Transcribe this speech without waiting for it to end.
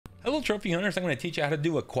Hello trophy hunters, I'm going to teach you how to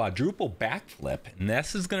do a quadruple backflip, and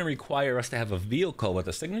this is going to require us to have a vehicle with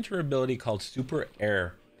a signature ability called super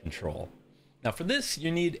air control. Now for this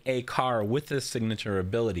you need a car with this signature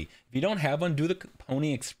ability. If you don't have one, do the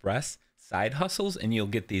Pony Express side hustles and you'll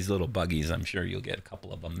get these little buggies. I'm sure you'll get a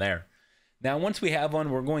couple of them there. Now once we have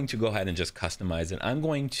one, we're going to go ahead and just customize it. I'm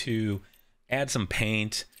going to add some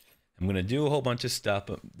paint. I'm going to do a whole bunch of stuff,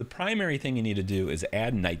 but the primary thing you need to do is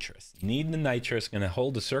add nitrous. You need the nitrous. Going to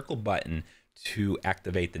hold the circle button to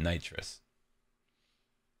activate the nitrous.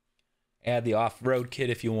 Add the off-road kit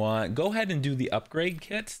if you want. Go ahead and do the upgrade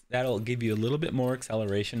kits. That'll give you a little bit more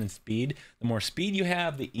acceleration and speed. The more speed you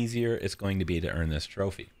have, the easier it's going to be to earn this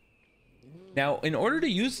trophy. Now, in order to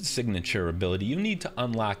use the signature ability, you need to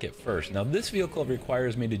unlock it first. Now, this vehicle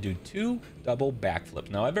requires me to do 2 double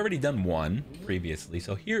backflips. Now, I've already done 1 previously,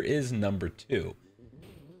 so here is number 2.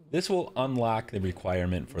 This will unlock the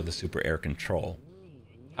requirement for the super air control.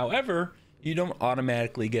 However, you don't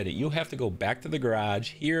automatically get it. You'll have to go back to the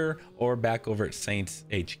garage here or back over at Saints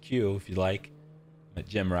HQ if you like. I'm at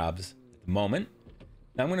Jim Rob's at the moment.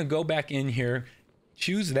 Now, I'm going to go back in here,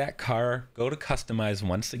 choose that car, go to customize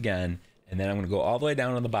once again, and then I'm going to go all the way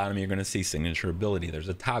down on the bottom. You're going to see signature ability. There's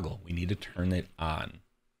a toggle. We need to turn it on.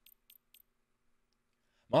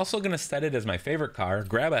 I'm also going to set it as my favorite car,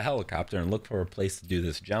 grab a helicopter, and look for a place to do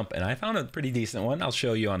this jump. And I found a pretty decent one. I'll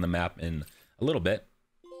show you on the map in a little bit.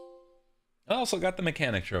 I also got the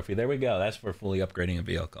mechanic trophy. There we go. That's for fully upgrading a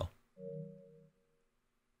vehicle.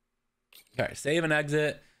 All right, save and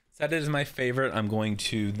exit. Set it as my favorite. I'm going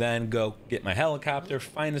to then go get my helicopter,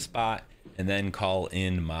 find a spot, and then call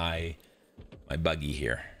in my buggy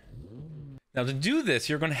here. Now to do this,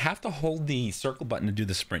 you're going to have to hold the circle button to do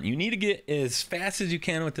the sprint. You need to get as fast as you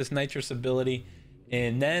can with this nitrous ability,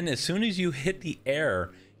 and then as soon as you hit the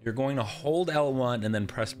air, you're going to hold L1 and then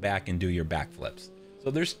press back and do your backflips. So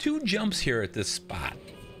there's 2 jumps here at this spot.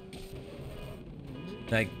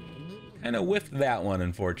 I kind of whiffed that one,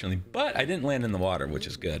 unfortunately, but I didn't land in the water, which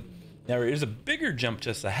is good. Now there is a bigger jump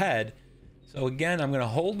just ahead. So again, I'm going to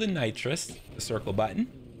hold the nitrous, the circle button.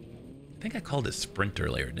 I think I called it sprint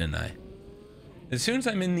earlier, didn't I? As soon as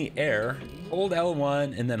I'm in the air, hold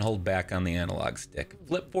L1 and then hold back on the analog stick.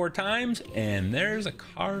 Flip 4 times, and there's a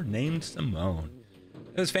car named Simone.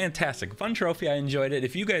 It was fantastic. Fun trophy. I enjoyed it.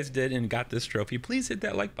 If you guys did and got this trophy, please hit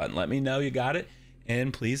that like button. Let me know you got it.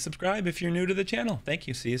 And please subscribe if you're new to the channel. Thank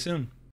you. See you soon.